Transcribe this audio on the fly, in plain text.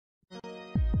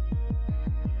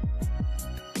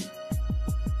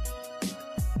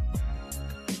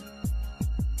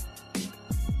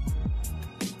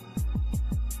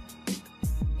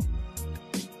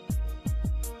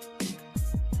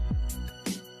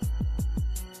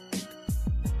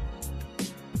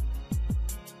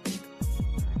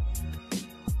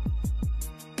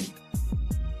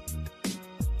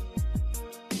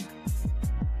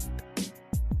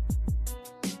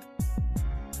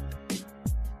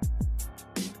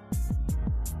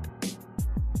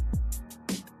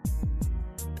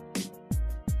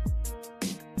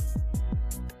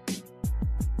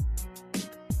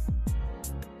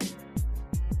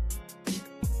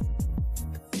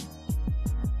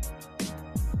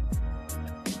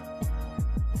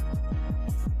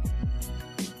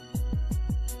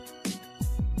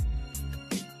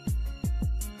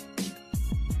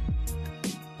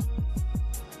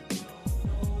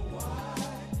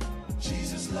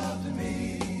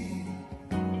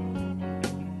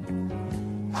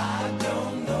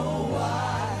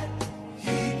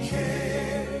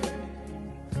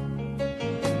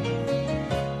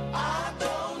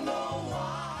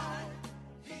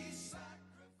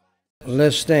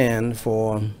Let's stand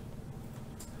for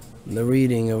the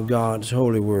reading of God's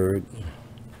holy word.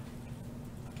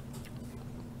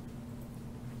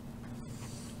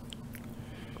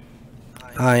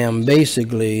 I am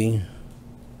basically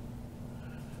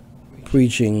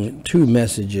preaching two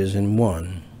messages in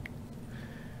one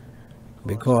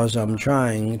because I'm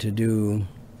trying to do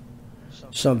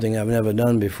something I've never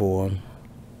done before.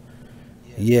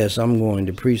 Yes, I'm going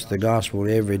to preach the gospel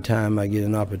every time I get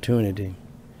an opportunity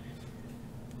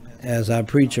as I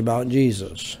preach about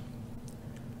Jesus.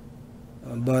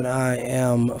 But I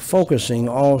am focusing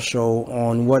also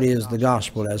on what is the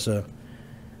gospel as a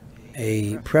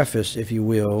preface, if you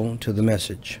will, to the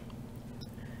message.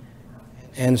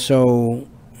 And so,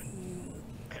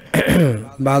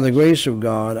 by the grace of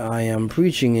God, I am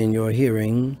preaching in your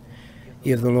hearing,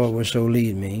 if the Lord will so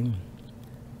lead me.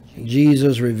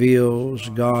 Jesus reveals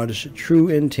God's true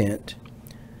intent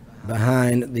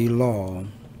behind the law.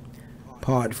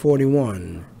 Part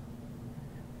 41,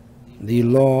 the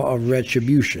law of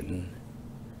retribution.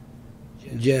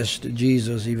 Just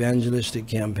Jesus Evangelistic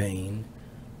Campaign,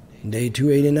 day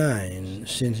 289,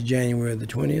 since January the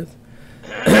 20th.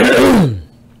 I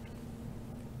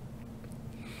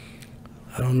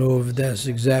don't know if that's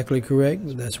exactly correct,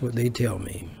 but that's what they tell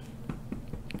me.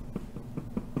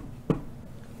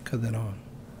 Cut that on.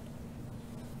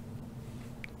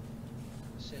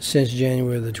 Since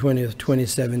January the 20th,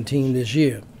 2017, this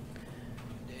year.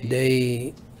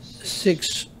 Day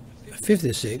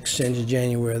 656, since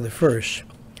January the 1st,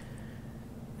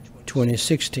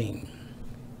 2016.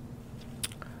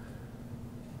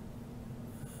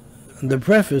 The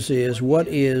preface is, what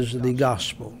is the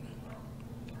gospel?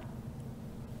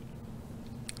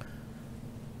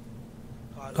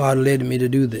 God led me to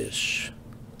do this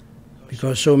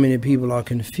because so many people are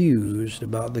confused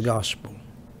about the gospel.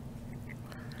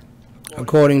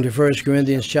 According to 1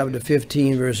 Corinthians chapter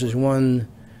 15, verses 1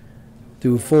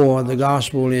 through 4, the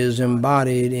gospel is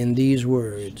embodied in these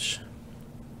words.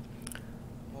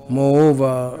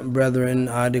 Moreover, brethren,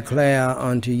 I declare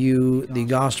unto you the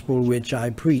gospel which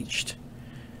I preached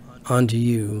unto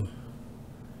you,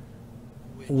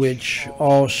 which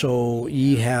also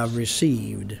ye have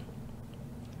received,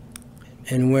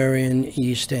 and wherein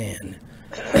ye stand.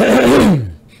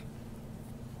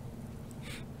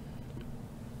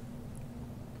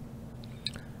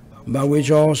 By which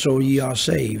also ye are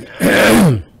saved.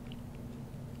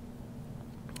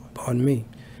 Pardon me.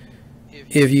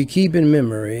 If you keep in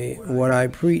memory what I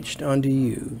preached unto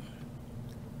you,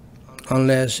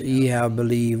 unless ye have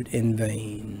believed in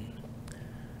vain.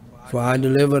 For I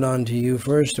delivered unto you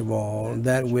first of all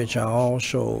that which I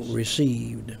also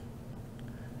received,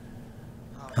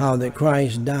 how that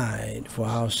Christ died for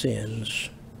our sins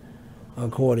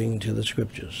according to the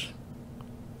Scriptures,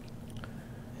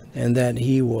 and that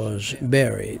he was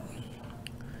buried,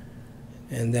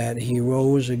 and that he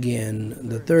rose again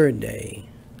the third day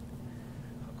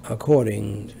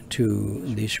according to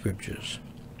the Scriptures.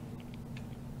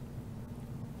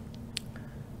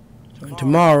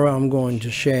 Tomorrow I'm going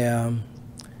to share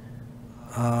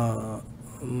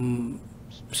some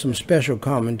special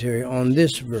commentary on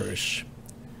this verse,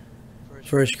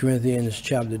 1 Corinthians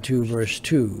chapter 2, verse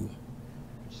 2,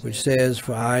 which says,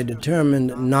 For I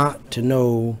determined not to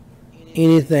know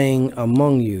anything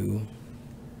among you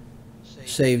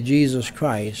save Jesus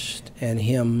Christ and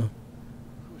him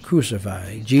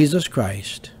crucified. Jesus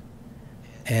Christ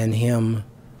and him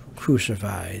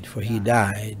crucified, for he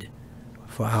died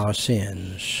for our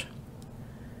sins.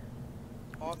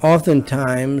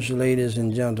 Oftentimes, ladies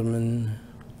and gentlemen,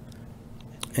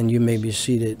 and you may be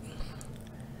seated,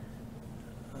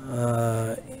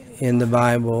 in the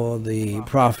Bible, the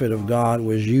prophet of God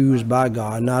was used by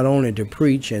God not only to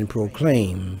preach and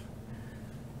proclaim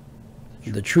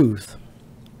the truth,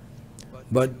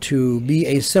 but to be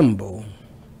a symbol.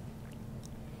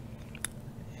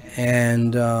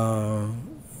 And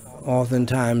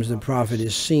oftentimes the prophet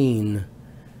is sent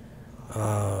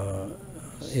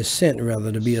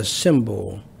rather to be a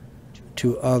symbol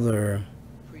to other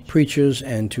preachers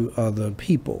and to other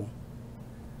people,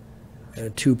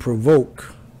 to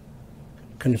provoke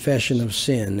confession of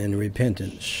sin and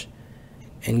repentance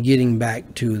and getting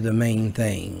back to the main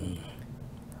thing.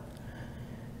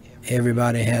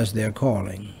 Everybody has their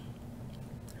calling.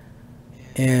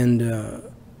 And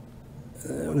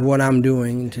what I'm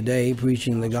doing today,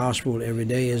 preaching the gospel every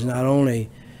day, is not only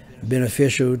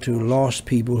beneficial to lost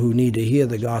people who need to hear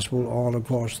the gospel all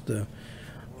across the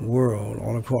world,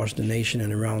 all across the nation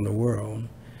and around the world,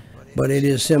 but it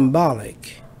is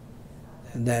symbolic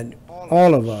that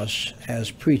all of us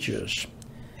as preachers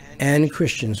and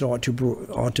Christians ought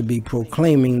to be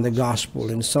proclaiming the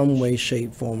gospel in some way,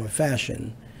 shape, form, or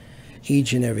fashion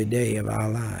each and every day of our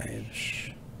lives.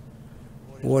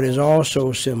 What is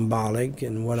also symbolic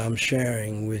in what I'm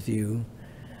sharing with you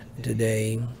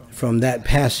today from that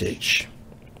passage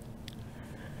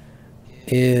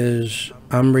is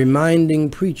I'm reminding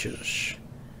preachers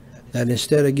that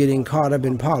instead of getting caught up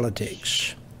in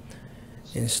politics,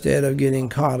 instead of getting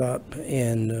caught up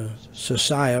in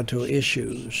societal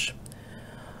issues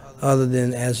other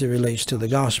than as it relates to the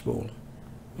gospel,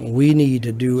 we need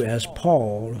to do as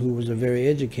Paul, who was a very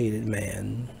educated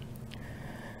man,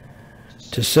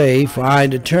 to say, "For I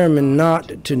determined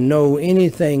not to know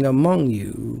anything among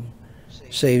you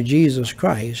save Jesus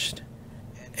Christ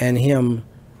and him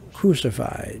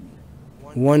crucified."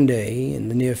 One day in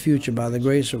the near future, by the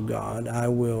grace of God, I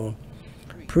will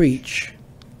preach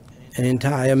an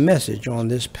entire message on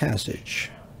this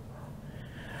passage.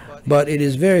 But it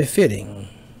is very fitting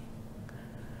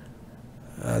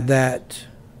that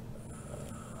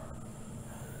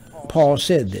Paul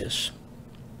said this,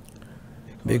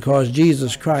 because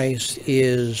Jesus Christ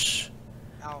is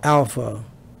Alpha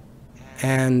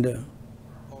and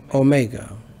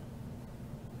Omega,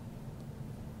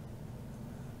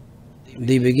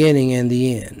 the beginning and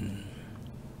the end,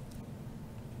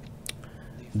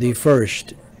 the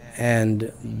first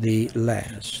and the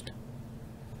last.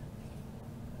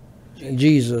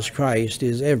 Jesus Christ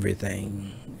is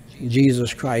everything.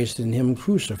 Jesus Christ and him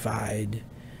crucified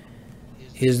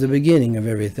is the beginning of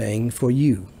everything for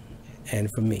you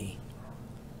and for me.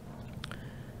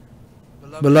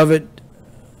 Beloved,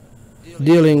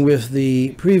 dealing with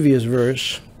the previous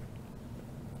verse,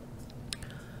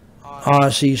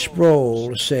 R.C.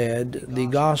 Sproul said, the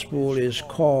gospel is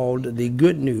called the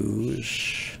good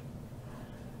news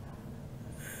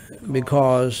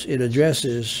because it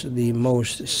addresses the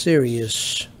most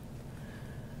serious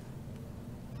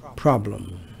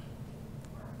problem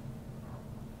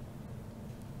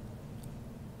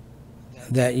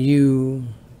that you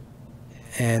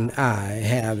and I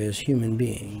have as human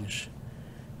beings.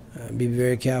 Be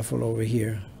very careful over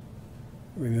here.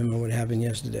 Remember what happened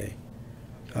yesterday.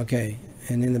 Okay,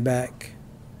 and in the back,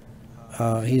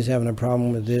 he's having a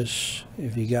problem with this.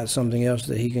 If he got something else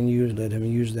that he can use, let him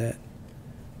use that.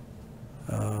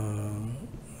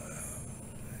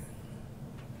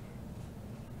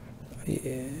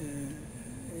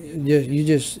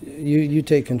 You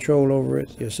take control over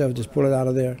it yourself. Just pull it out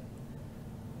of there,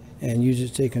 and you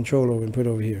just take control over it and put it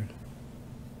over here.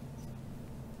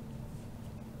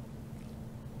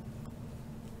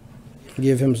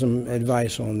 Give him some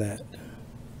advice on that.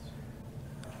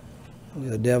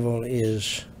 The devil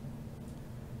is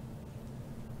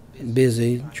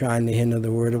busy trying to hinder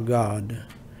the word of God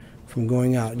from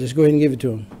going out. Just go ahead and give it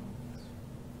to him.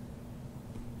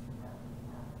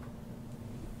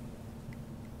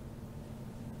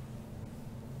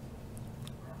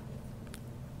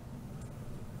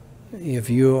 If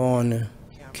you're on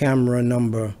camera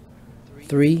number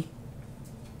 3,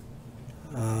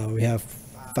 we have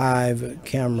 5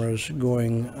 cameras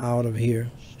going out of here,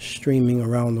 streaming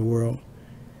around the world.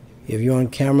 If you're on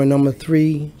camera number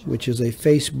 3, which is a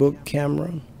Facebook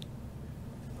camera,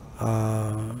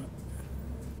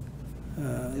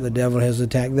 the devil has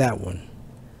attacked that one.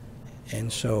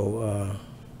 And so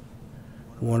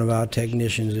one of our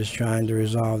technicians is trying to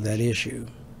resolve that issue.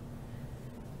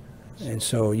 And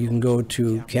so you can go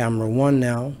to camera 1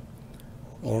 now,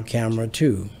 or camera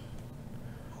 2,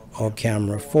 or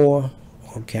camera 4,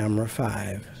 or camera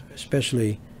 5,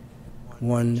 especially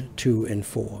 1, 2, and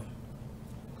 4.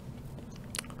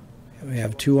 We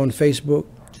have 2 on Facebook,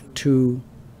 2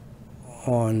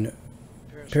 on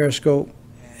Periscope,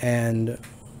 and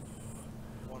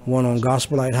 1 on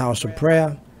Gospel Light House of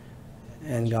Prayer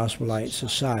and Gospel Light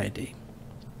Society.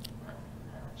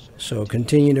 So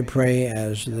continue to pray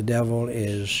as the devil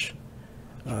is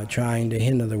trying to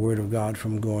hinder the word of God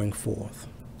from going forth.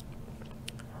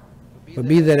 But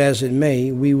be that as it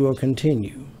may, we will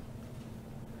continue.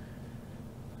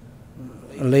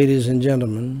 Ladies and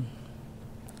gentlemen,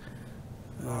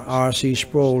 R.C.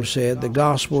 Sproul said, the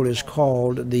gospel is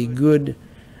called the good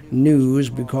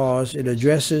news because it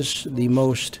addresses the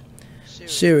most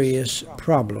serious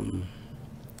problem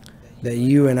that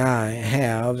you and I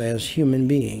have as human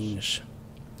beings.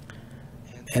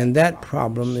 And that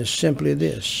problem is simply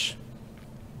this: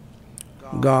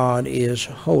 God is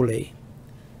holy,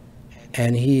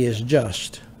 and he is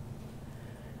just,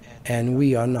 and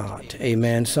we are not.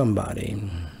 Amen,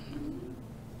 somebody.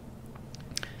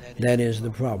 That is the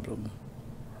problem.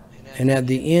 And at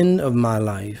the end of my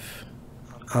life,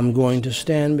 I'm going to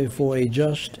stand before a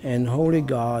just and holy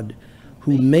God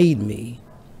who made me,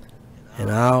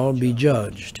 and I'll be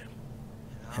judged.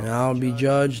 And I'll be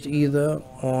judged either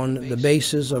on the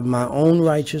basis of my own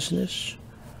righteousness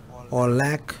or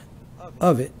lack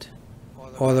of it,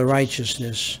 or the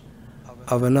righteousness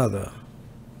of another,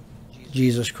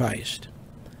 Jesus Christ.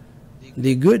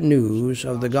 The good news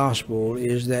of the gospel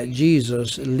is that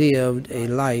Jesus lived a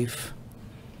life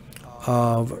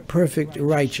of perfect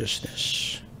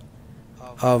righteousness,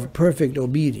 of perfect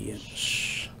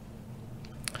obedience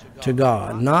to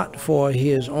God, not for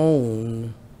his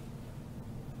own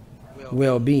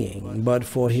well-being, but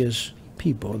for his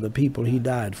people, the people he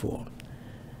died for.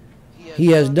 He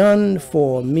has done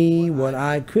for me what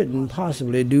I couldn't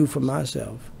possibly do for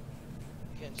myself.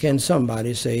 Can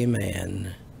somebody say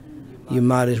amen? You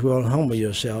might as well humble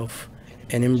yourself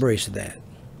and embrace that.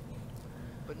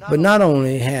 But not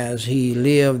only has he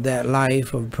lived that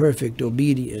life of perfect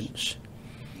obedience,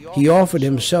 he offered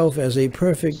himself as a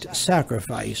perfect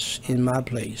sacrifice in my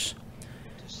place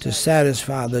to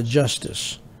satisfy the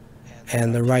justice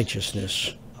and the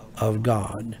righteousness of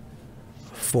God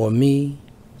for me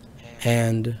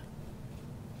and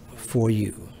for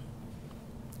you.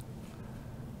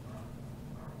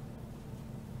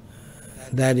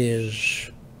 That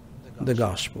is the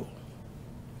gospel.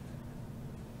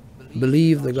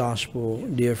 Believe the gospel,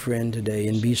 dear friend, today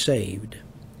and be saved.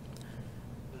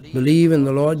 Believe in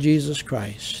the Lord Jesus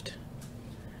Christ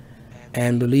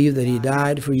and believe that he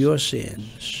died for your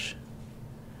sins,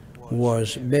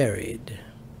 was buried,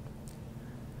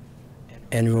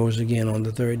 and rose again on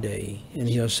the third day, and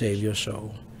he'll save your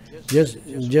soul.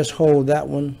 Just hold that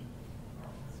one.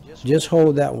 Just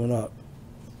hold that one up,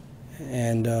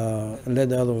 and let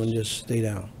the other one just stay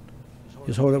down.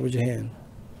 Just hold it with your hand.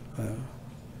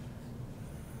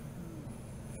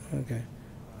 Okay.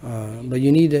 But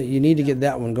you need to get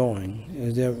that one going.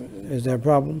 Is there a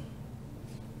problem?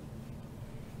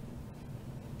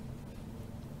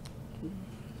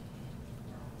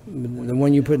 The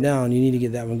one you put down, you need to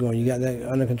get that one going. You got that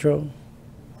under control?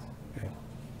 Okay.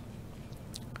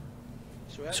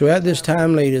 So at this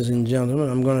time, ladies and gentlemen,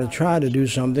 I'm going to try to do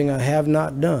something I have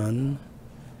not done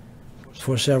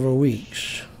for several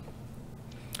weeks,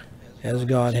 as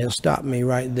God has stopped me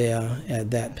right there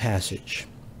at that passage.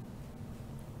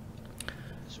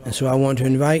 And so I want to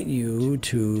invite you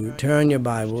to turn your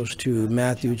Bibles to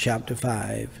Matthew chapter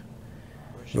 5,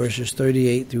 verses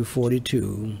 38 through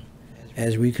 42,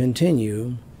 as we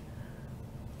continue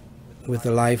with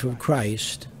the life of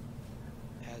Christ,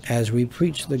 as we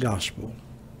preach the gospel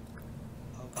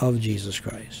of Jesus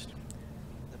Christ.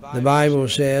 The Bible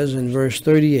says in verse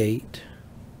 38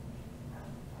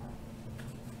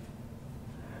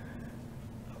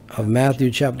 of Matthew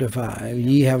chapter 5,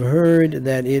 ye have heard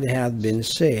that it hath been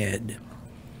said,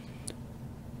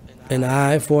 an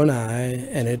eye for an eye,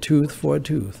 and a tooth for a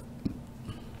tooth.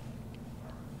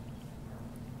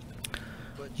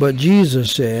 But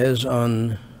Jesus says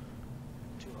unto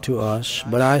us,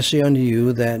 but I say unto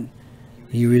you that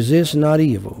ye resist not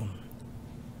evil,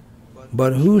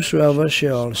 but whosoever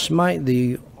shall smite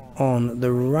thee on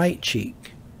the right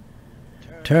cheek,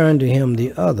 turn to him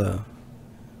the other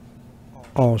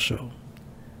also.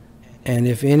 And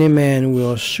if any man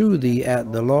will sue thee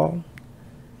at the law,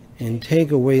 and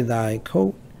take away thy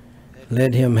coat,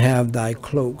 let him have thy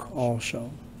cloak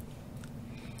also.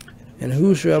 And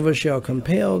whosoever shall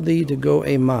compel thee to go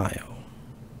a mile,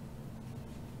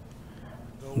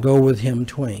 go with him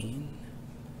twain.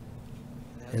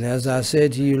 And as I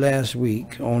said to you last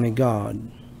week, only God,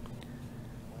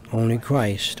 only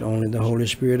Christ, only the Holy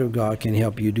Spirit of God can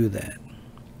help you do that.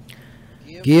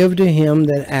 Give to him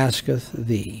that asketh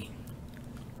thee,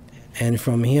 and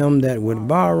from him that would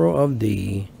borrow of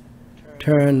thee,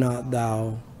 turn not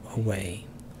thou away.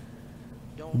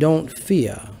 Don't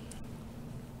fear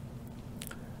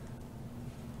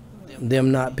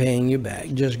them not paying you back.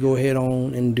 Just go ahead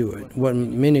on and do it. What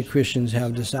many Christians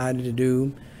have decided to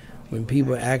do when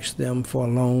people ask them for a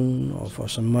loan or for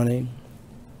some money,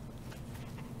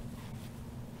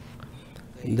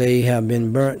 they have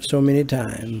been burnt so many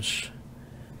times,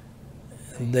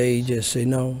 they just say,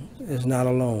 no, it's not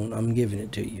a loan, I'm giving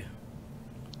it to you.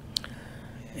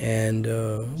 And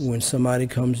when somebody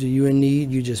comes to you in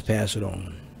need, you just pass it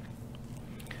on.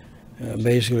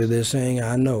 Basically, they're saying,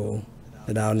 I know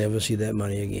that I'll never see that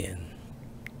money again.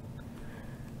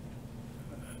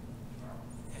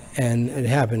 And it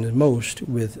happens most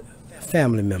with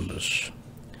family members.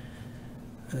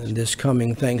 And this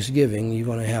coming Thanksgiving, you're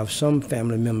going to have some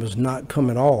family members not come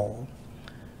at all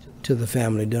to the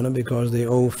family dinner because they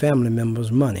owe family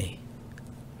members money.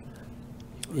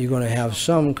 You're going to have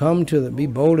some come to be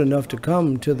bold enough to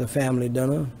come to the family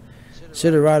dinner,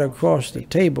 sit right across the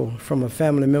table from a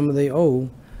family member they owe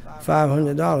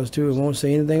 $500 to and won't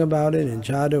say anything about it and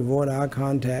try to avoid eye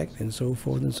contact and so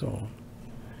forth and so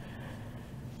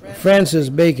on. Francis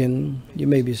Bacon, you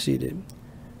may be seated,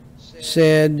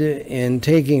 said, in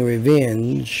taking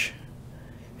revenge,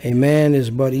 a man is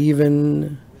but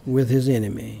even with his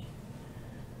enemy,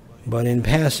 but in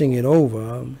passing it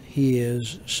over, he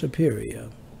is superior.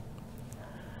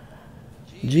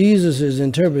 Jesus'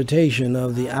 interpretation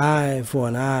of the eye for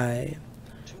an eye,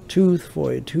 tooth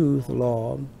for a tooth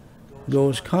law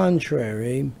goes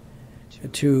contrary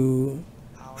to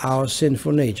our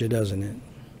sinful nature, doesn't it?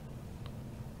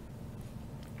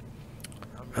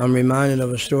 I'm reminded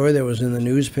of a story that was in the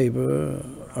newspaper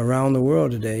around the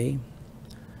world today,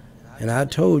 and I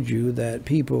told you that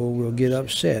people will get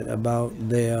upset about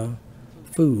their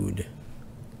food,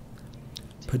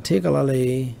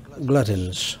 particularly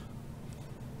gluttons.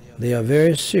 They are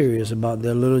very serious about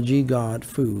their little g God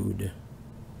food.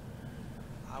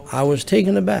 I was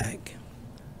taken aback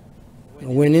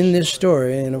when in this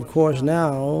story, and of course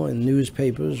now in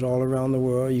newspapers all around the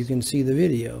world you can see the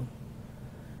video,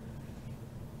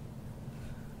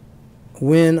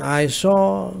 when I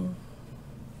saw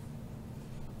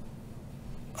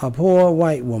a poor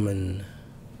white woman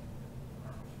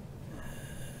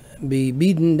be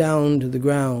beaten down to the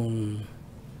ground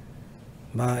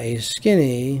by a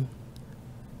skinny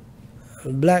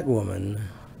black woman,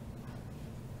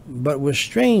 but was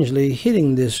strangely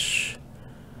hitting this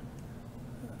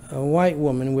white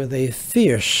woman with a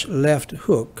fierce left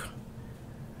hook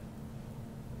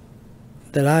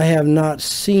that I have not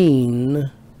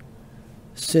seen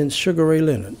since Sugar Ray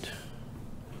Leonard.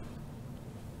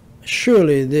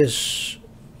 Surely this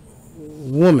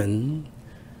woman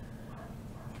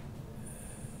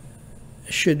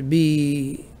should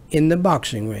be in the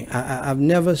boxing ring. I've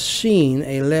never seen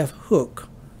a left hook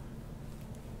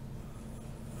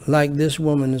like this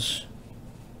woman's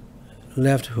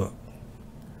left hook.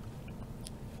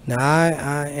 Now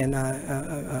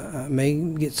I may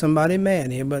get somebody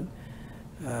mad here, but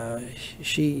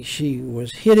she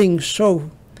was hitting so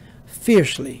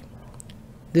fiercely,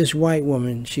 this white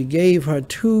woman. She gave her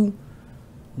two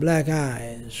black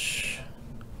eyes.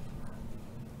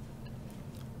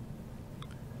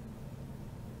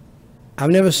 I've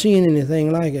never seen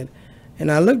anything like it.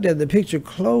 And I looked at the picture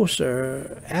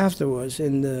closer afterwards,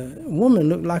 and the woman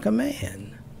looked like a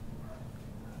man.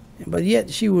 But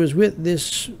yet she was with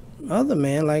this other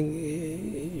man like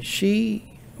she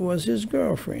was his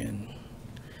girlfriend.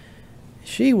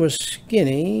 She was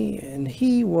skinny, and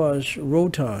he was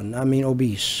rotund,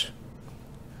 obese.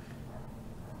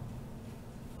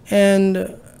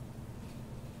 And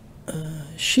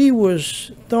she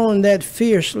was throwing that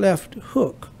fierce left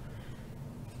hook.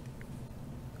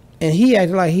 And he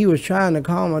acted like he was trying to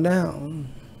calm her down,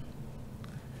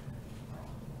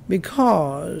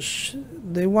 because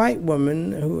the white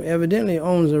woman, who evidently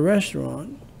owns a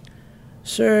restaurant,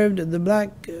 served the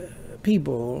black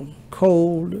people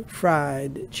cold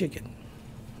fried chicken.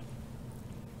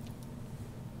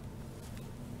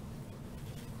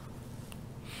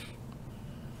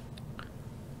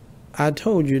 I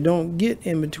told you, don't get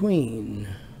in between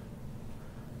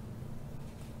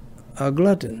a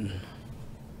glutton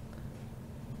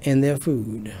and their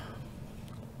food.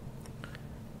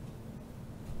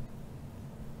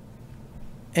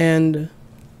 And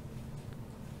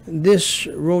this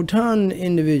rotund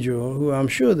individual, who I'm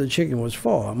sure the chicken was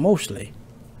for, mostly,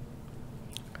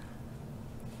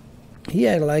 he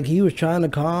acted like he was trying to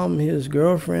calm his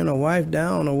girlfriend or wife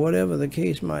down, or whatever the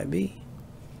case might be.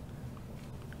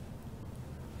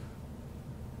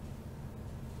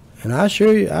 And I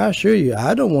assure you,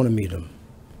 I don't want to meet him.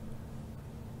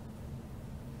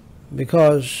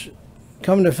 Because,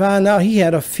 come to find out, he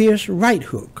had a fierce right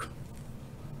hook.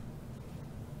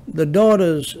 The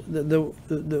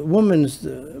woman's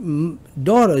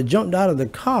daughter jumped out of the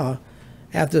car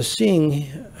after seeing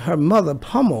her mother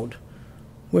pummeled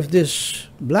with this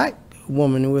black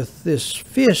woman with this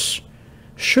fierce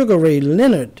Sugar Ray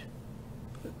Leonard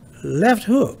left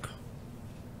hook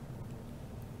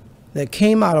that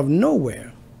came out of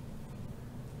nowhere.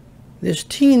 This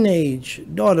teenage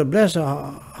daughter, bless her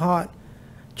heart,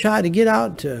 tried to get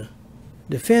out to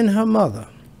defend her mother.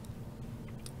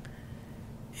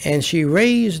 And she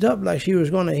raised up like she was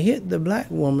going to hit the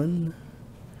black woman,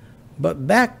 but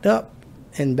backed up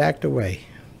and backed away.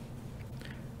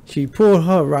 She pulled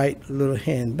her right little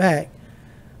hand back,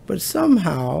 but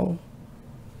somehow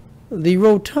the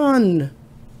rotund,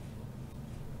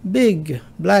 big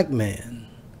black man,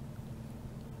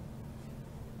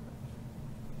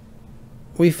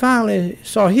 we finally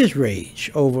saw his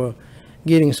rage over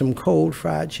getting some cold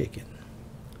fried chicken.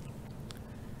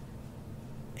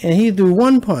 And he threw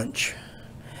one punch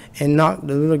and knocked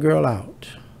the little girl out.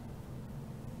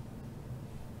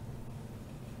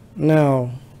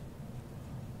 Now,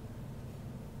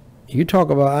 you talk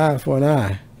about eye for an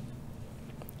eye,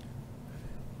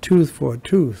 tooth for a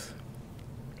tooth.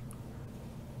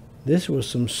 This was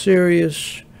some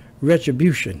serious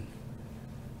retribution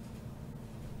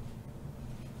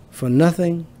for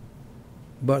nothing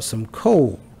but some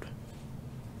cold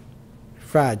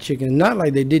fried chicken. Not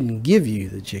like they didn't give you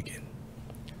the chicken,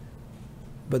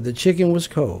 but the chicken was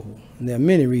cold. And there are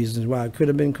many reasons why it could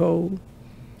have been cold.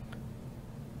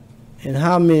 And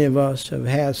how many of us have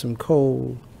had some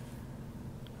cold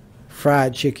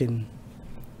fried chicken?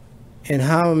 And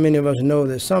how many of us know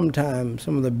that sometimes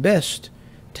some of the best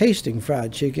tasting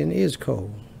fried chicken is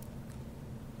cold,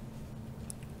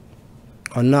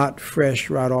 or not fresh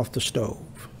right off the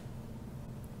stove,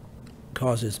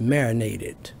 because it's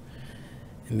marinated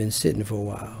and been sitting for a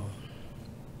while.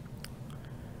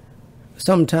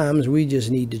 Sometimes we just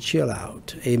need to chill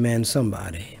out. Amen,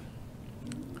 somebody.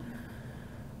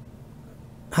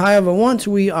 However, once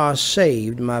we are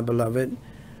saved, my beloved,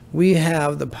 we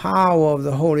have the power of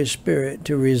the Holy Spirit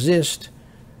to resist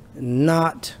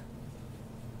not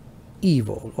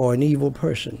evil or an evil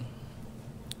person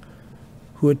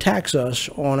who attacks us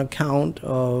on account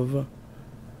of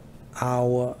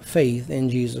our faith in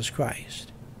Jesus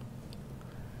Christ.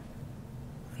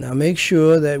 Now make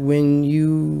sure that when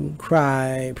you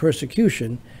cry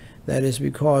persecution, that is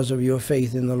because of your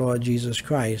faith in the Lord Jesus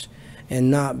Christ, and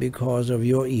not because of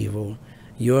your evil,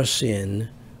 your sin,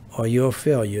 or your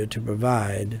failure to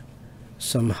provide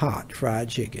some hot fried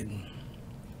chicken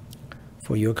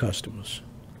for your customers.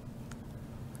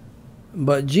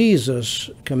 But Jesus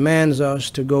commands us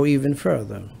to go even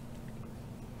further.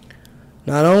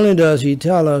 Not only does he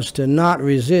tell us to not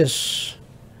resist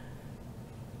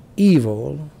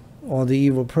evil or the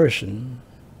evil person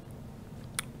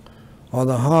or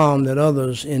the harm that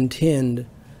others intend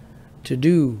to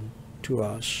do to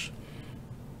us,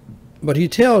 but he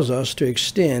tells us to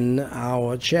extend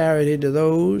our charity to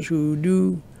those who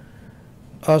do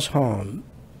us harm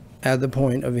at the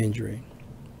point of injury.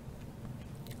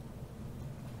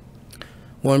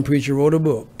 One preacher wrote a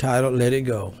book titled "Let It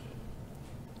Go."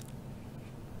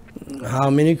 How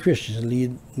many Christians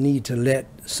need to let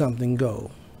something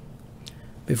go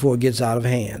before it gets out of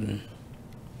hand?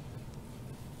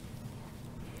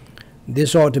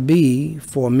 This ought to be,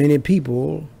 for many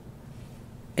people,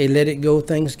 a let it go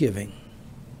Thanksgiving.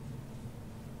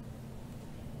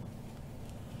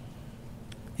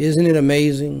 Isn't it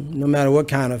amazing? No matter what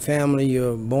kind of family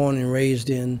you're born and raised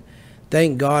in,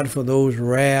 thank God for those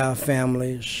rare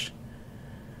families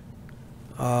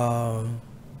where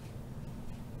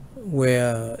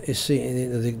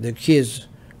the kids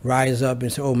rise up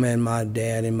and say, "Oh man, my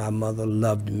dad and my mother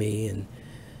loved me,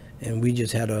 and we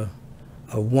just had a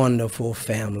wonderful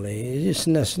family."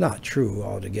 That's not true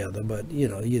altogether, but you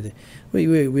know,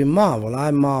 we marvel.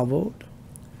 I marveled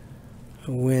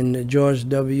when George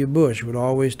W. Bush would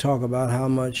always talk about how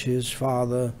much his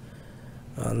father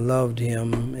loved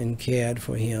him and cared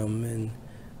for him, and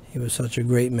he was such a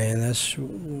great man. That's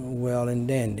well and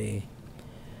dandy.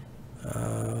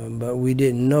 But we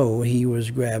didn't know he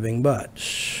was grabbing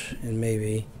butts, and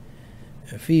maybe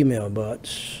female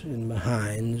butts and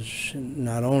behinds,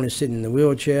 not only sitting in the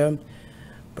wheelchair,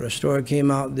 but a story came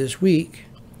out this week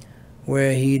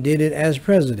where he did it as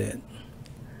president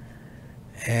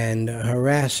and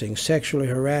sexually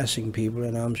harassing people,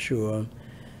 and I'm sure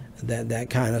that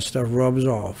kind of stuff rubs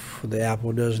off. The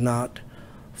apple does not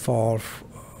fall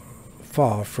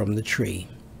far from the tree.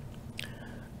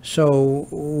 So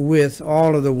with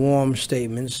all of the warm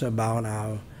statements about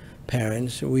our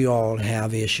parents, we all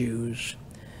have issues,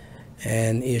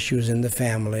 and issues in the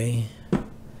family,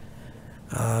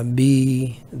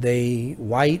 be they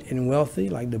white and wealthy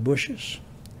like the Bushes,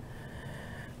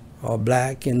 or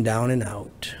black and down and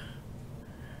out.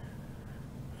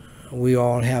 We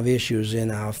all have issues in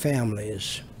our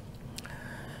families,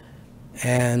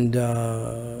 and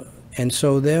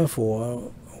so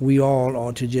therefore we all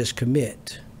ought to just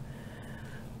commit.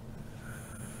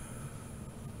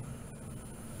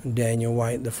 Daniel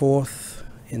White IV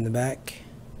in the back.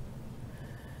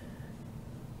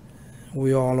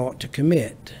 We all ought to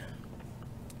commit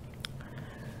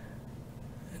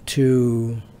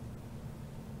to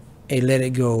a let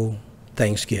it go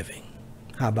Thanksgiving.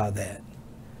 How about that?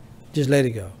 Just let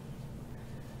it go.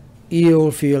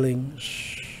 Ill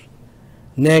feelings,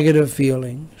 negative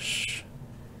feelings,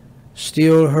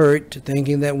 still hurt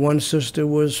thinking that one sister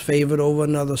was favored over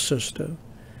another sister,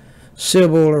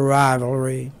 civil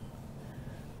rivalry,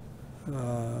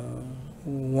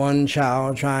 one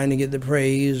child trying to get the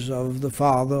praise of the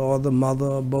father or the mother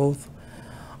or both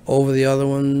over the other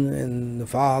one, and the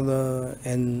father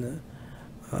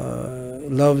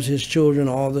loves his children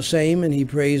all the same, and he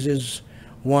praises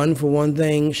one for one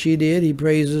thing she did, he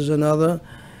praises another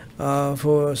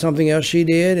for something else she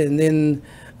did, and then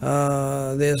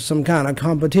there's some kind of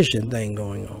competition thing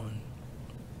going on.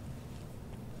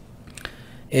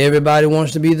 Everybody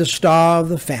wants to be the star of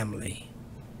the family.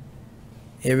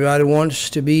 Everybody wants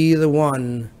to be the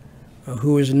one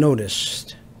who is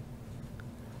noticed.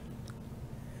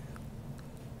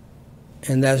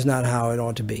 And that's not how it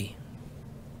ought to be.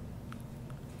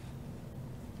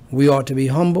 We ought to be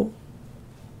humble,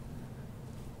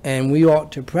 and we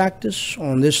ought to practice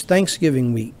on this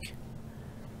Thanksgiving week.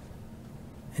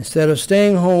 Instead of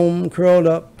staying home curled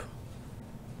up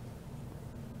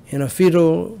in a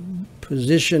fetal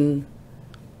position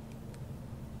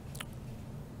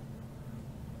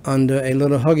under a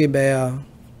little Huggy Bear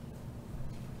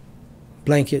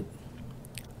blanket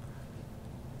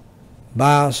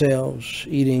by ourselves,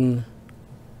 eating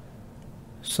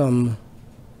some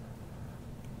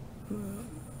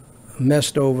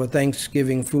messed over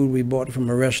Thanksgiving food we bought from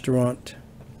a restaurant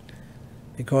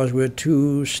because we're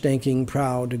too stinking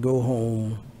proud to go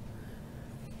home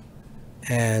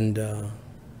and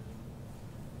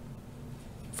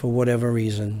for whatever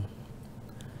reason,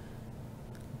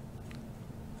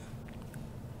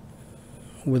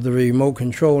 with the remote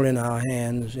control in our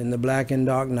hands in the black and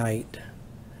dark night,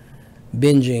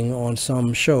 binging on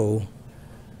some show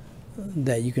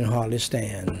that you can hardly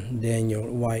stand.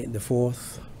 Daniel White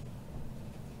IV.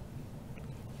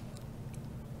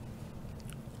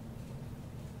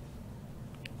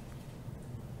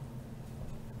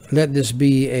 Let this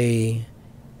be a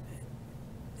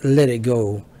let it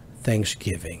go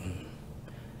Thanksgiving.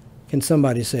 Can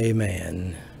somebody say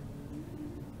amen?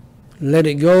 Let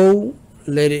it go,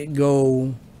 let it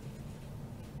go,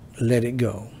 let it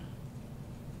go.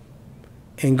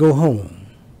 And go home.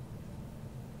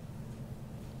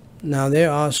 Now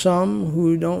there are some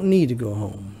who don't need to go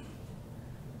home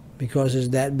because it's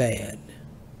that bad.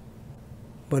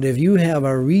 But if you have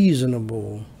a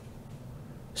reasonable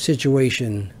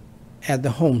situation at the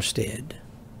homestead,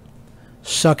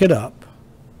 suck it up,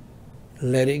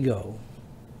 let it go.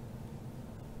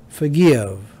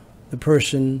 Forgive the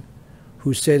person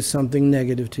who said something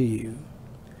negative to you,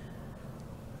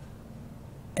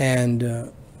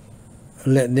 and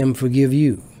let them forgive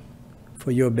you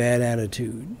for your bad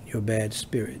attitude, your bad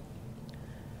spirit.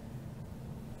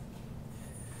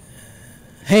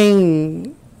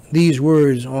 Hang these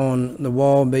words on the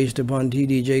wall based upon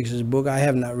T.D. Jakes' book. I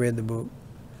have not read the book,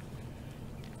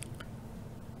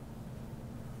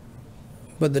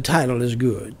 but the title is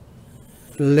good.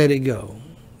 Let it go.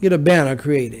 Get a banner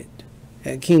created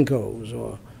at Kinko's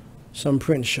or some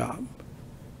print shop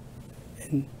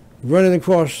and run it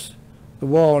across the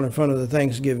wall in front of the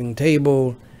Thanksgiving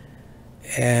table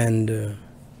and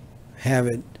have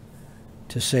it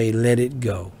to say, let it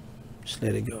go. Just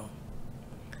let it go.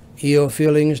 Ill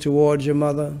feelings towards your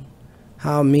mother,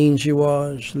 how mean she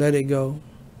was, let it go.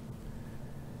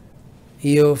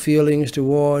 Ill feelings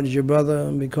towards your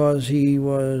brother because he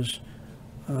was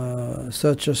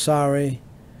such a sorry,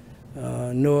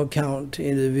 no account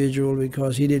individual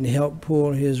because he didn't help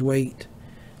pull his weight,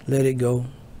 let it go.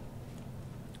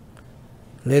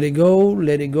 Let it go,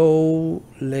 let it go,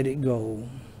 let it go.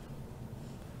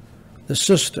 The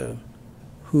sister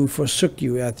who forsook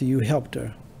you after you helped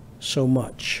her so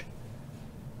much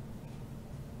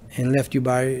and left you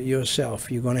by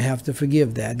yourself, you're going to have to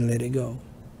forgive that and let it go.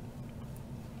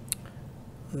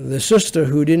 The sister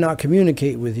who did not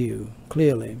communicate with you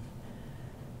clearly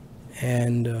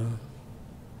and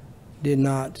did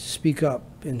not speak up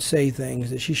and say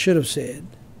things that she should have said,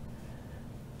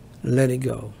 let it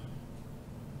go.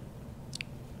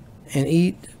 And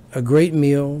eat a great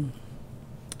meal,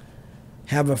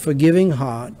 have a forgiving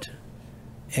heart,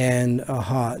 and a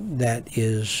heart that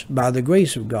is, by the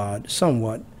grace of God,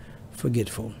 somewhat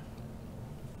forgetful.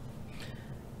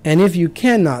 And if you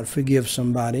cannot forgive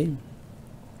somebody,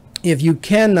 if you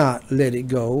cannot let it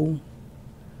go,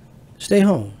 stay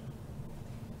home.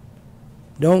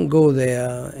 Don't go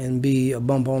there and be a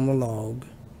bump on the log,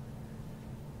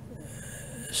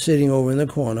 sitting over in the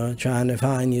corner trying to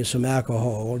find you some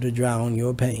alcohol to drown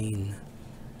your pain.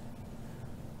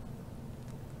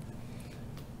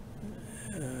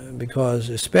 Because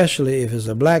especially if it's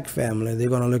a black family, they're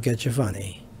going to look at you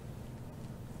funny.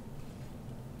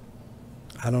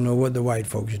 I don't know what the white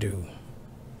folks do,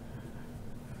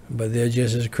 but they're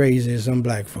just as crazy as some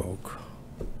black folk.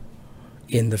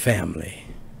 in the family.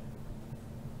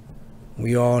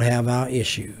 We all have our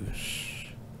issues.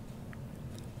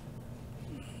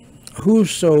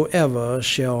 Whosoever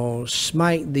shall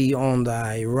smite thee on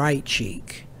thy right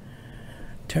cheek,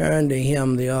 turn to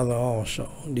him the other also.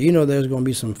 Do you know there's going to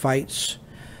be some fights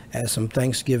at some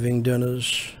Thanksgiving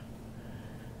dinners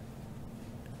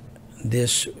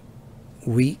this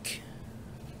week?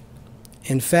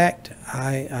 In fact,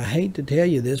 I hate to tell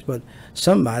you this, but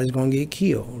somebody's going to get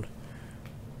killed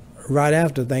right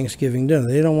after Thanksgiving dinner.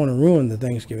 They don't want to ruin the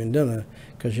Thanksgiving dinner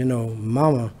because, you know,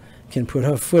 mama can put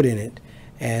her foot in it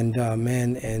and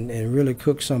and really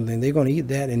cook something. They're going to eat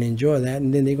that and enjoy that,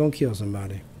 and then they're going to kill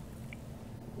somebody.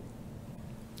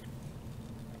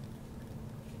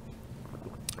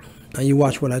 Now you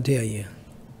watch what I tell you.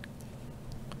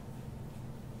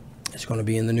 It's going to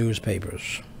be in the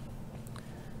newspapers.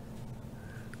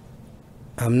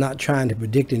 I'm not trying to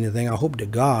predict anything. I hope to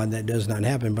God that does not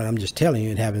happen, but I'm just telling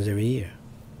you it happens every year.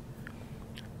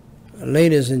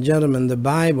 Ladies and gentlemen, the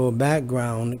Bible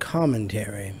background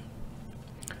commentary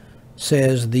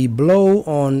says the blow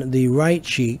on the right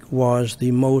cheek was the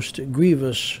most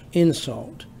grievous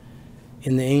insult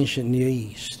in the ancient Near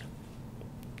East.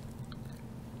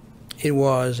 It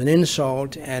was an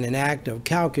insult and an act of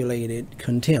calculated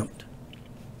contempt.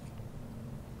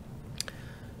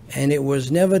 And it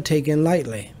was never taken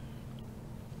lightly.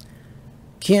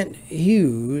 Kent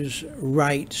Hughes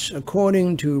writes,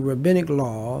 according to rabbinic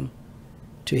law,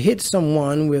 to hit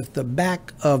someone with the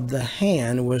back of the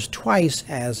hand was twice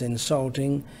as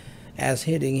insulting as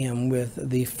hitting him with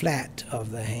the flat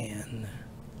of the hand.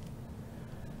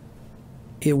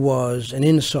 It was an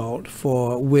insult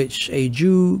for which a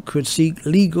Jew could seek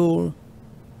legal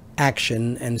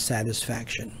action and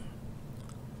satisfaction.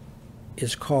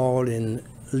 It's called in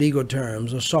legal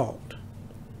terms assault.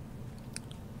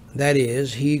 That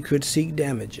is, he could seek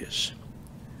damages.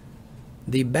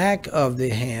 The back of the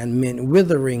hand meant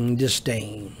withering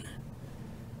disdain.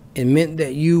 It meant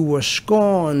that you were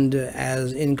scorned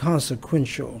as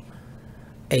inconsequential,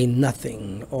 a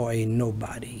nothing or a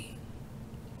nobody,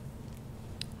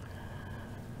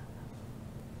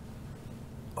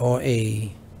 or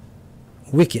a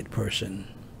wicked person,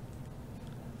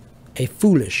 a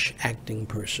foolish acting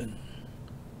person,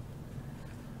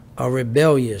 a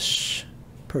rebellious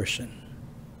person,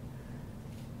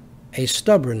 a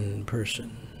stubborn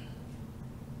person,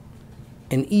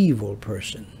 an evil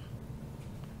person.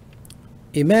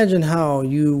 Imagine how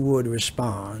you would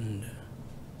respond.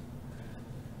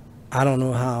 I don't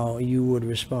know how you would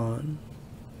respond.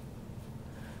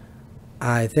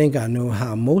 I think I know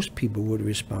how most people would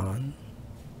respond.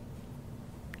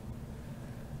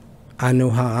 I know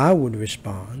how I would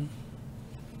respond.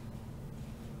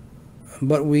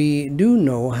 But we do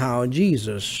know how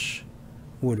Jesus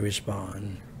would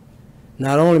respond.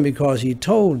 Not only because he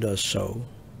told us so,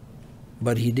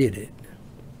 but he did it.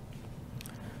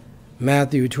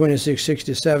 Matthew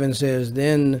 26:67 says,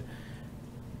 then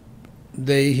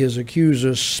they, his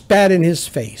accusers, spat in his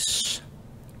face.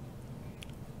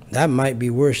 That might be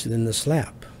worse than the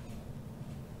slap.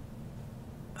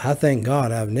 I thank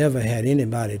God I've never had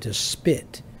anybody to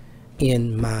spit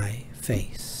in my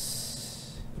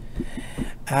face.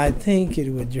 I think it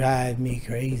would drive me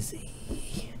crazy.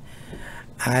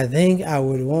 I think I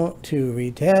would want to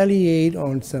retaliate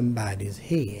on somebody's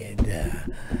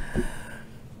head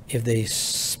if they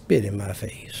spit in my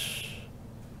face.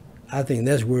 I think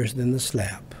that's worse than the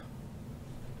slap.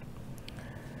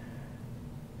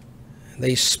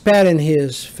 They spat in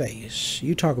his face.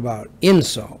 You talk about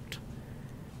insult.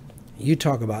 You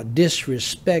talk about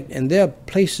disrespect. And there are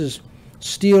places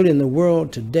still in the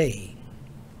world today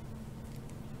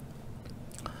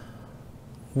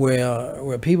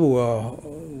where people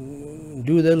will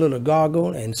do their little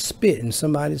gargle and spit in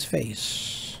somebody's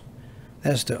face.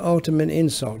 That's the ultimate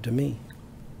insult to me.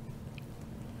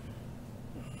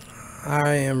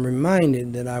 I am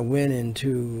reminded that I went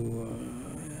into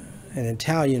an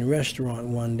Italian restaurant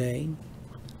one day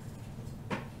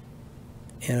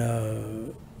in a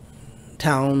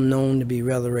town known to be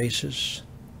rather racist.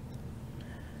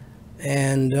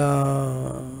 And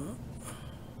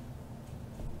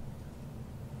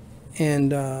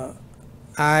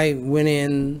I went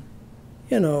in,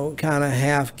 you know, kind of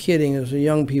half kidding. There was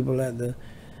young people at the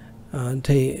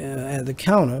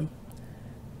counter,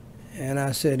 and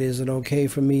I said, "Is it okay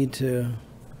for me to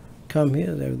come here?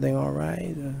 Is everything all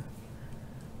right?"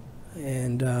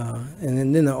 And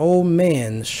then the old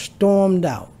man stormed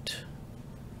out,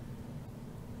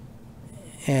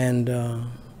 and I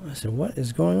said, "What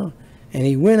is going on?" And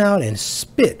he went out and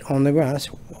spit on the ground. I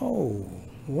said, "Whoa,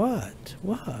 what?"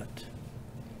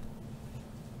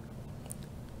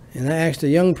 And I asked a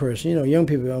young person, you know, young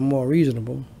people are more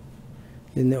reasonable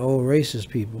than the old racist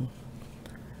people.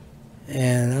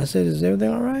 And I said, is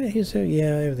everything all right? He said, yeah,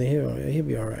 everything, he'll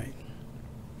be all right.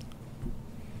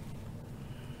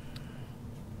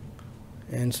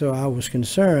 And so I was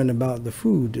concerned about the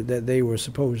food that they were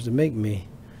supposed to make me.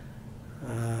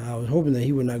 I was hoping that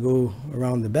he would not go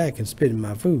around the back and spit in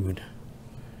my food.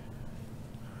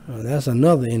 That's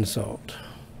another insult.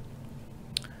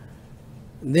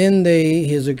 Then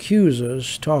his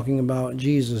accusers, talking about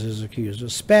Jesus'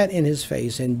 accusers, spat in his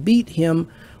face and beat him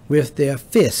with their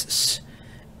fists,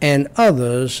 and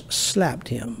others slapped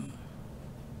him.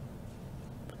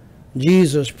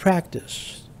 Jesus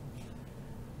practiced,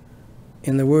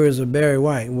 in the words of Barry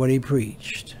White, what he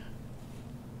preached,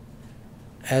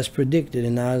 as predicted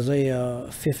in Isaiah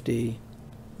 50,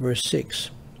 verse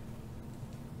 6.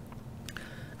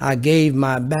 I gave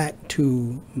my back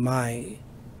to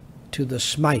the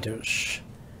smiters,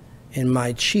 and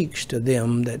my cheeks to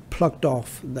them that plucked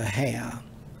off the hair.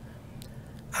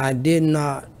 I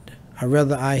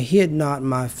hid not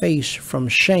my face from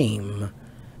shame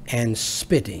and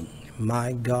spitting.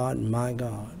 My God,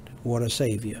 what a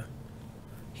Savior.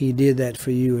 He did that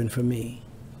for you and for me.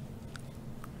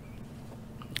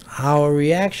 Our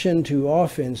reaction to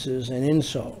offenses and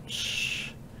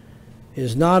insults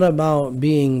is not about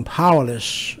being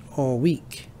powerless or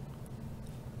weak.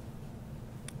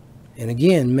 And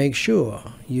again, make sure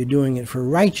you're doing it for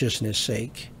righteousness'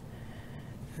 sake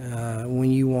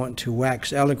when you want to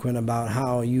wax eloquent about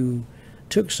how you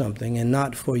took something, and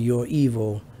not for your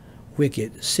evil,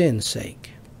 wicked sin's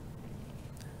sake.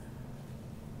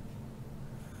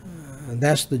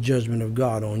 That's the judgment of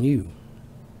God on you.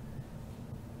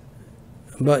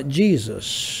 But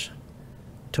Jesus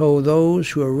told those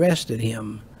who arrested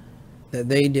him that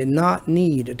they did not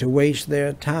need to waste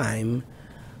their time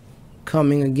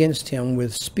coming against him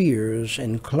with spears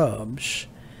and clubs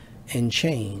and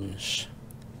chains.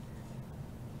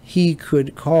 He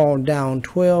could call down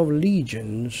 12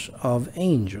 legions of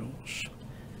angels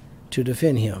to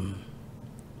defend him.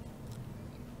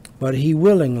 But he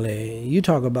willingly, you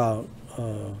talk about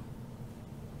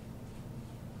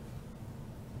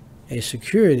a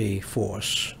security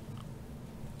force,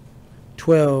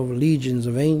 12 legions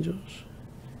of angels.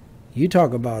 You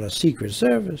talk about a secret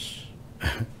service.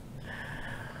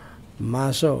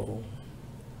 My soul.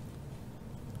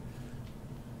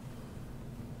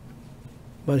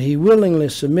 But he willingly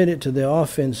submitted to their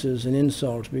offenses and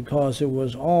insults because it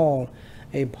was all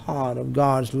a part of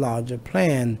God's larger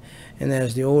plan. And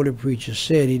as the older preacher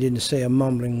said, he didn't say a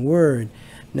mumbling word.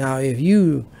 Now, if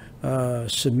you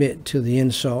submit to the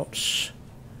insults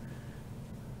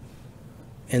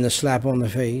and the slap on the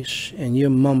face, and you're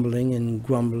mumbling and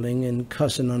grumbling and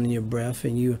cussing under your breath,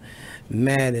 and you're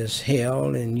mad as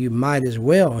hell, and you might as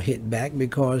well hit back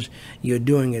because you're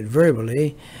doing it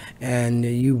verbally, and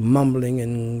you mumbling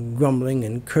and grumbling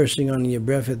and cursing under your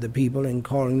breath at the people and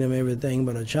calling them everything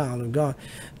but a child of God,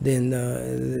 then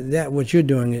that what you're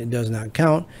doing, it does not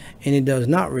count, and it does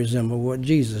not resemble what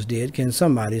Jesus did. Can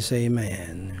somebody say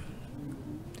amen?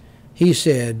 He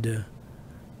said,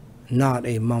 not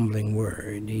a mumbling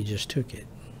word. He just took it.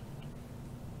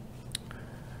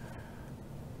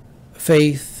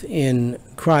 Faith in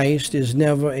Christ is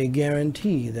never a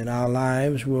guarantee that our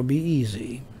lives will be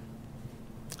easy.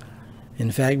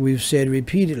 In fact, we've said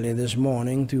repeatedly this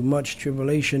morning, through much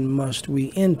tribulation must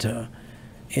we enter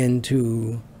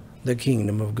into the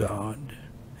kingdom of God.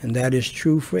 And that is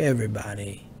true for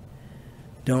everybody.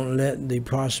 Don't let the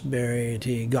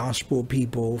prosperity gospel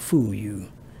people fool you.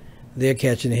 They're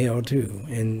catching hell too,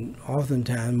 and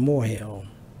oftentimes more hell.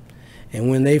 And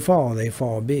when they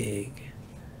fall big.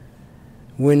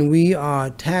 When we are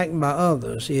attacked by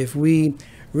others, if we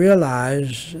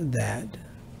realize that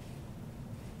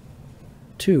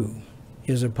too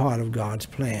is a part of God's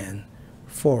plan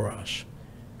for us,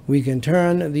 we can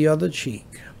turn the other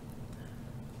cheek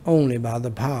only by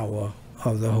the power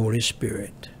of the Holy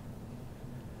Spirit.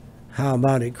 How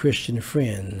about it, Christian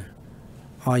friend?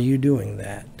 Are you doing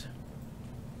that?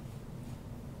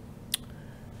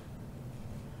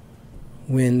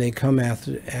 When they come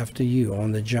after you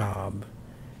on the job,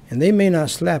 and they may not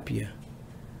slap you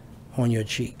on your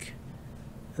cheek,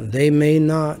 they may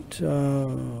not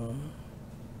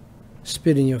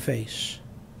spit in your face,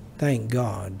 thank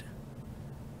God,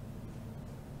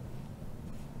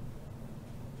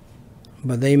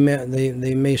 but they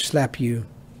may slap you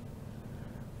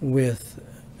with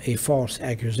a false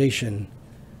accusation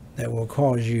that will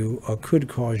cause you, or could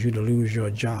cause you, to lose your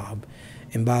job.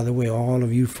 And by the way, all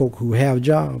of you folk who have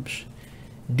jobs,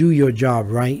 do your job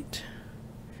right.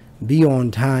 Be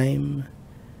on time.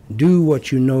 Do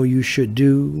what you know you should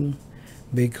do,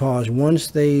 because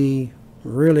once they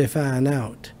really find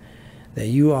out that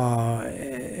you are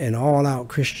an all-out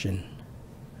Christian,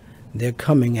 they're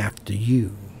coming after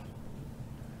you,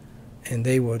 and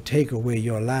they will take away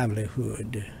your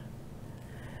livelihood.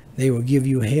 They will give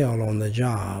you hell on the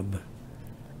job.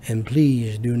 And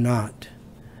please do not,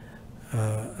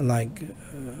 like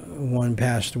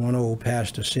one old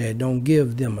pastor said, don't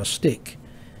give them a stick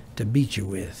to beat you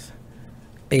with.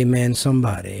 Amen,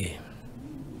 somebody.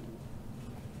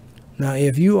 Now,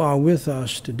 if you are with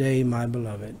us today, my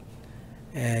beloved,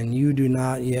 and you do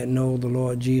not yet know the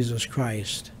Lord Jesus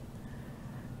Christ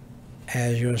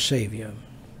as your Savior,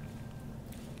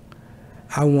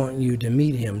 I want you to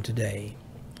meet him today,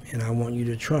 and I want you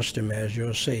to trust him as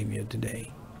your Savior today.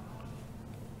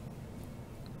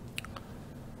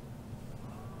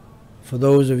 For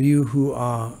those of you who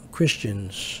are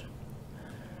Christians,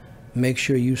 make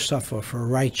sure you suffer for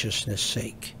righteousness'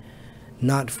 sake,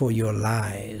 not for your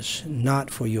lies, not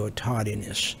for your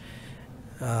tardiness,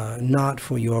 not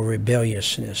for your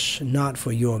rebelliousness, not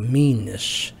for your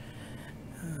meanness.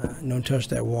 Don't touch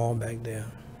that wall back there.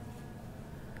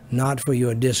 Not for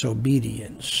your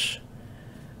disobedience,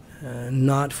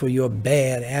 not for your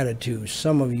bad attitude.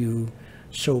 Some of you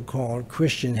so-called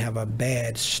Christians have a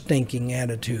bad, stinking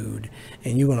attitude,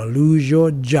 and you're going to lose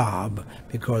your job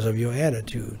because of your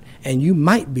attitude. And you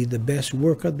might be the best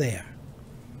worker there,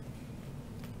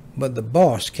 but the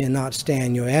boss cannot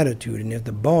stand your attitude. And if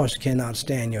the boss cannot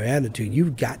stand your attitude,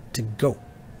 you've got to go.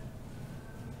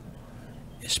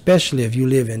 Especially if you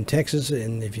live in Texas,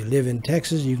 and if you live in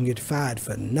Texas, you can get fired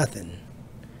for nothing.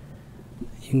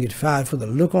 You can get fired for the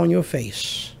look on your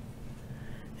face,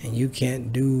 and you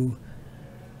can't do,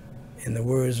 in the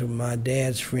words of my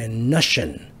dad's friend,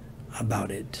 nothing about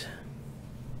it.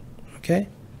 Okay?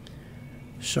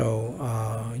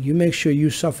 So you make sure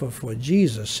you suffer for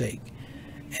Jesus' sake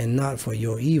and not for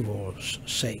your evil's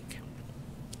sake.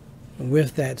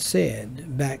 With that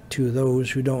said, back to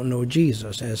those who don't know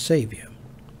Jesus as Savior.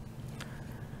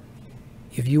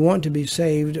 If you want to be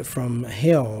saved from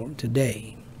hell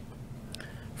today,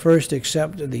 first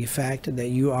accept the fact that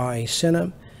you are a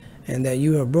sinner and that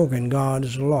you have broken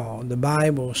God's law. The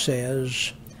Bible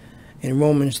says in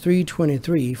Romans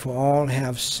 3:23, for all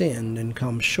have sinned and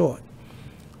come short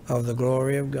of the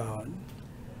glory of God.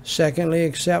 Secondly,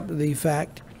 accept the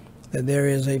fact that there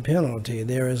is a penalty,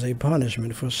 there is a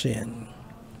punishment for sin.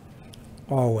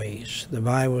 Always. The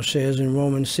Bible says in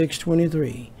Romans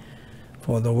 6:23,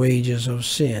 for the wages of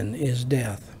sin is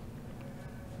death.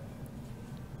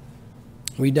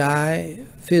 We die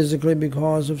physically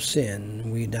because of sin.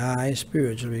 We die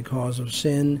spiritually because of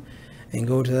sin and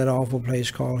go to that awful place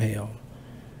called hell.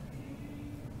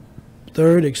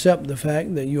 Third, accept the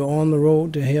fact that you're on the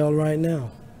road to hell right now.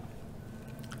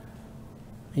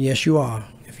 Yes, you are.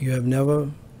 If you have never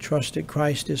trusted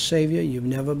Christ as Savior, you've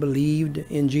never believed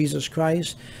in Jesus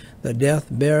Christ, the death,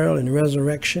 burial, and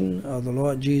resurrection of the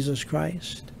Lord Jesus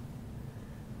Christ.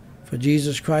 For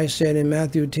Jesus Christ said in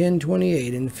Matthew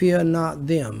 10:28, and fear not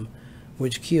them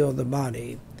which kill the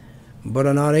body, but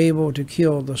are not able to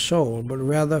kill the soul, but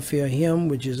rather fear him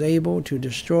which is able to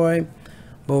destroy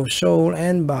both soul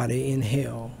and body in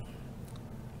hell.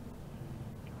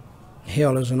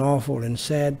 Hell is an awful and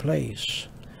sad place.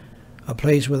 A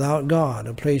place without God,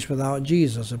 a place without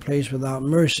Jesus, a place without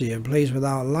mercy, a place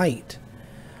without light,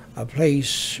 a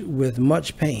place with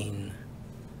much pain.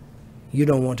 You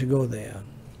don't want to go there.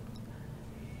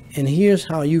 And here's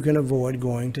how you can avoid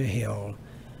going to hell.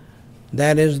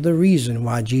 That is the reason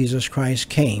why Jesus Christ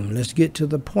came. Let's get to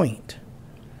the point.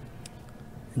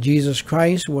 Jesus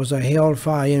Christ was a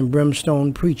hellfire and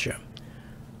brimstone preacher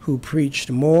who preached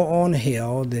more on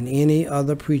hell than any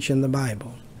other preacher in the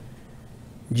Bible.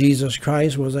 Jesus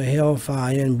Christ was a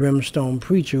hellfire and brimstone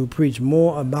preacher who preached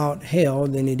more about hell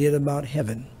than he did about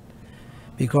heaven,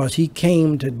 because he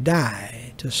came to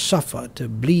die, to suffer, to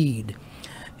bleed,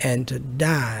 and to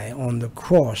die on the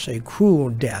cross, a cruel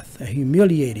death, a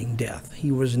humiliating death.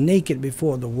 He was naked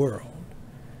before the world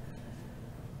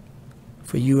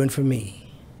for you and for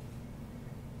me.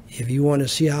 If you want to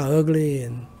see how ugly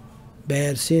and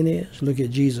bad sin is, look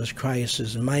at Jesus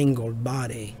Christ's mangled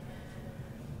body,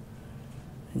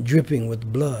 dripping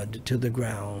with blood to the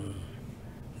ground.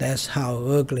 That's how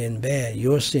ugly and bad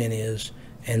your sin is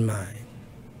and mine.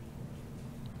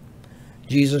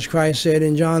 Jesus Christ said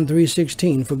in John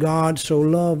 3:16, for God so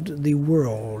loved the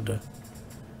world,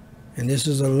 and this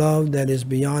is a love that is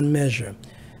beyond measure,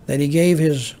 that he gave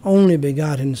his only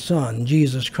begotten Son.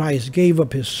 Jesus Christ gave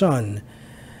up his Son.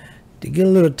 To get a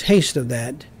little taste of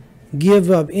that,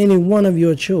 give up any one of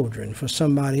your children for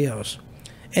somebody else,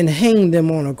 and hang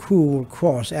them on a cruel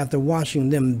cross after watching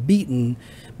them beaten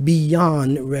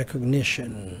beyond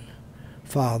recognition.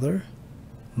 Father,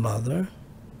 mother,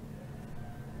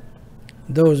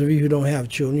 those of you who don't have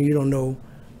children, you don't know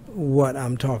what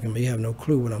I'm talking about. You have no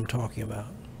clue what I'm talking about.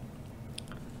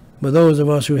 But those of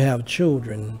us who have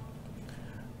children,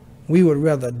 we would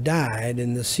rather die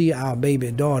than to see our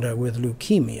baby daughter with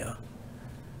leukemia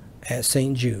at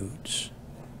St. Jude's.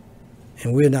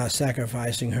 And we're not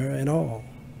sacrificing her at all.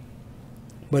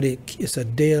 But it's a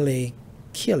daily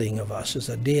killing of us. It's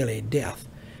a daily death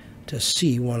to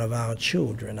see one of our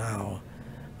children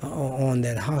on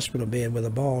that hospital bed with a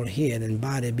bald head and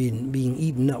body being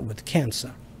eaten up with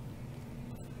cancer.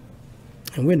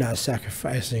 And we're not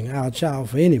sacrificing our child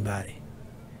for anybody.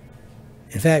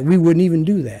 In fact, we wouldn't even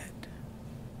do that.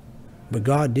 But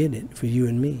God did it for you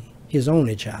and me, his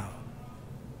only child,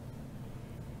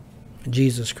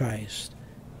 Jesus Christ.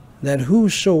 That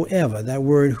whosoever, that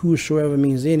word whosoever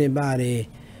means anybody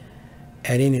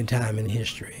at any time in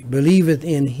history, believeth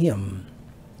in him,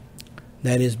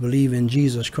 that is, believe in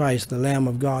Jesus Christ, the Lamb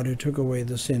of God who took away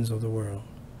the sins of the world,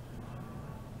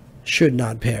 should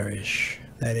not perish,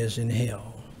 that is, in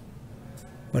hell,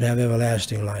 but have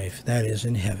everlasting life, that is,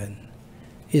 in heaven.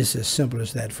 It's as simple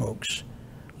as that, folks.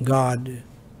 God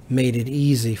made it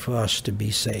easy for us to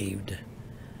be saved,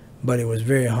 but it was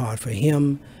very hard for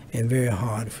him and very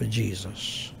hard for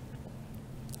Jesus.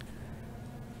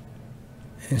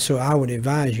 And so I would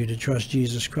advise you to trust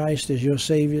Jesus Christ as your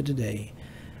Savior today.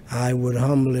 I would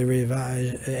humbly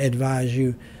advise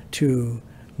you to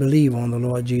believe on the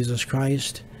Lord Jesus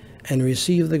Christ and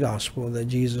receive the gospel that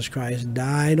Jesus Christ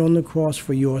died on the cross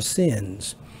for your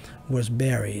sins, was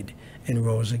buried, and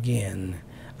rose again.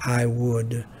 I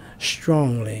would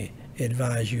strongly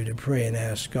advise you to pray and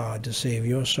ask God to save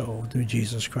your soul through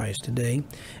Jesus Christ today,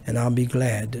 and I'll be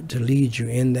glad to lead you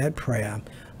in that prayer,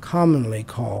 commonly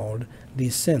called the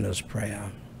sinner's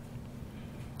prayer.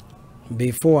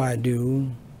 Before I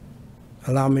do,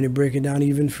 allow me to break it down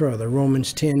even further.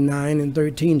 Romans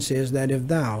 10:9-13 says that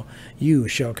if you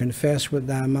shall confess with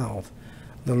thy mouth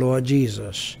the Lord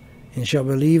Jesus, and shall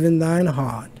believe in thine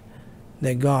heart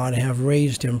that God hath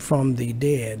raised him from the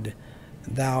dead,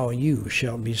 you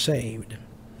shalt be saved.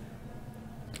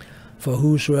 For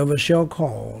whosoever shall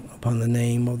call upon the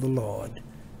name of the Lord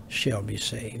shall be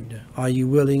saved. Are you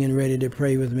willing and ready to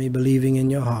pray with me, believing in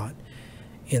your heart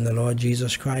in the Lord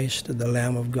Jesus Christ, the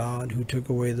Lamb of God who took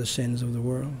away the sins of the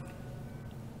world?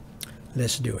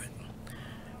 Let's do it.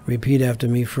 Repeat after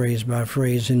me, phrase by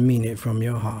phrase, and mean it from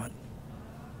your heart.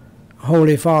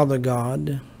 Holy Father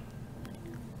God,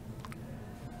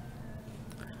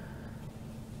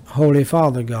 Holy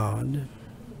Father God,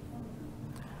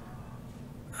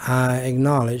 I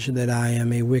acknowledge that I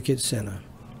am a wicked sinner,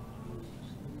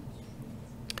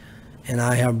 and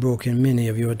I have broken many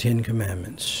of your 10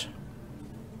 commandments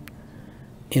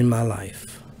in my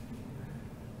life.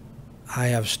 I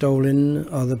have stolen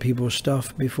other people's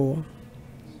stuff before.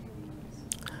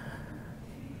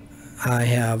 I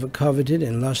have coveted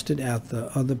and lusted after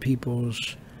other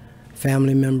people's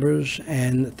family members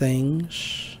and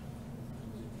things.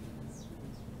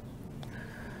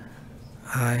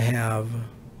 I have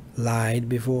lied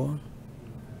before.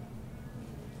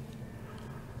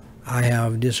 I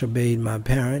have disobeyed my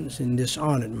parents and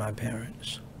dishonored my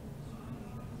parents.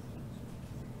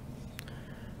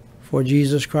 For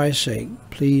Jesus Christ's sake,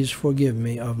 please forgive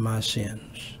me of my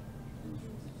sins,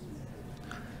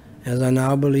 as I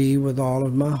now believe with all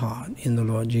of my heart in the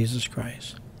Lord Jesus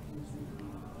Christ,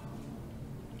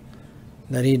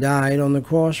 that he died on the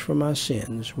cross for my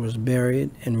sins, was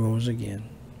buried, and rose again.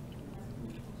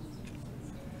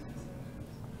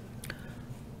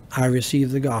 I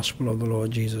receive the gospel of the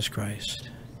Lord Jesus Christ.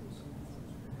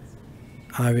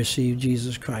 I receive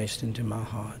Jesus Christ into my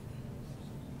heart.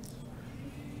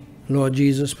 Lord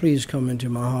Jesus, please come into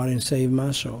my heart and save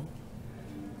my soul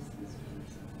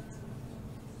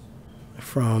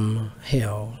from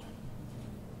hell.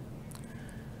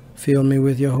 Fill me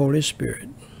with your Holy Spirit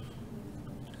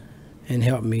and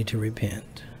help me to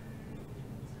repent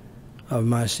of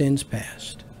my sins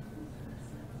past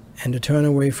and to turn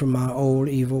away from my old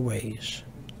evil ways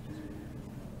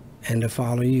and to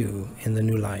follow you in the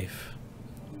new life.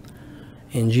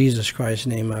 In Jesus Christ's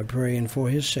name I pray, and for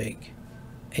his sake,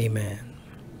 amen.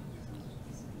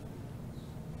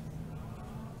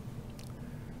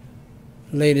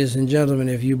 Ladies and gentlemen,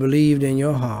 if you believed in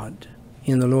your heart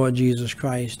in the Lord Jesus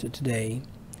Christ today,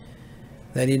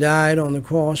 that he died on the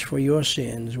cross for your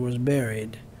sins, was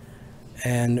buried,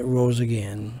 and rose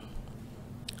again,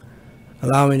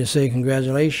 allow me to say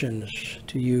congratulations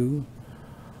to you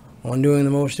on doing the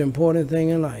most important thing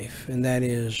in life, and that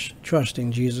is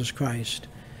trusting Jesus Christ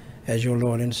as your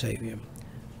Lord and Savior.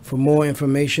 For more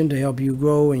information to help you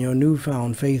grow in your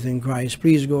newfound faith in Christ,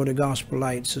 please go to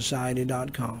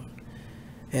gospellightsociety.com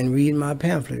and read my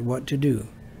pamphlet, What to Do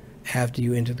After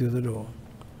You Enter Through the Door.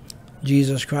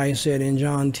 Jesus Christ said in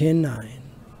John 10:9,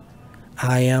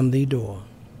 I am the door.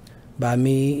 By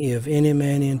me, if any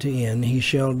man enter in, he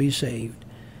shall be saved,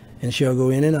 and shall go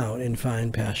in and out and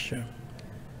find pasture.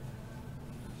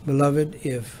 Beloved,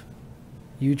 if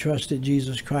you trusted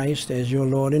Jesus Christ as your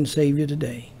Lord and Savior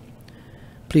today,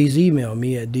 please email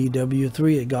me at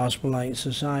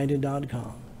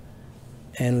dw3@gospellightsociety.com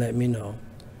and let me know.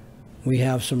 We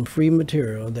have some free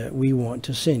material that we want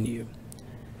to send you.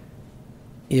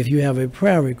 If you have a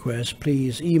prayer request,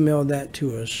 please email that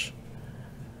to us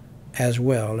as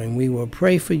well, and we will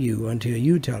pray for you until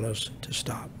you tell us to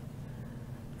stop.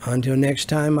 Until next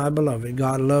time, my beloved,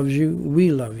 God loves you,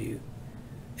 we love you,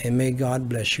 and may God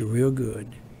bless you real good,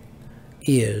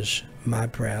 is my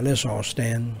prayer. Let's all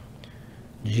stand.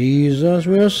 Jesus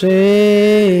will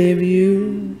save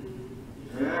you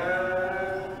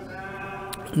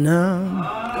now.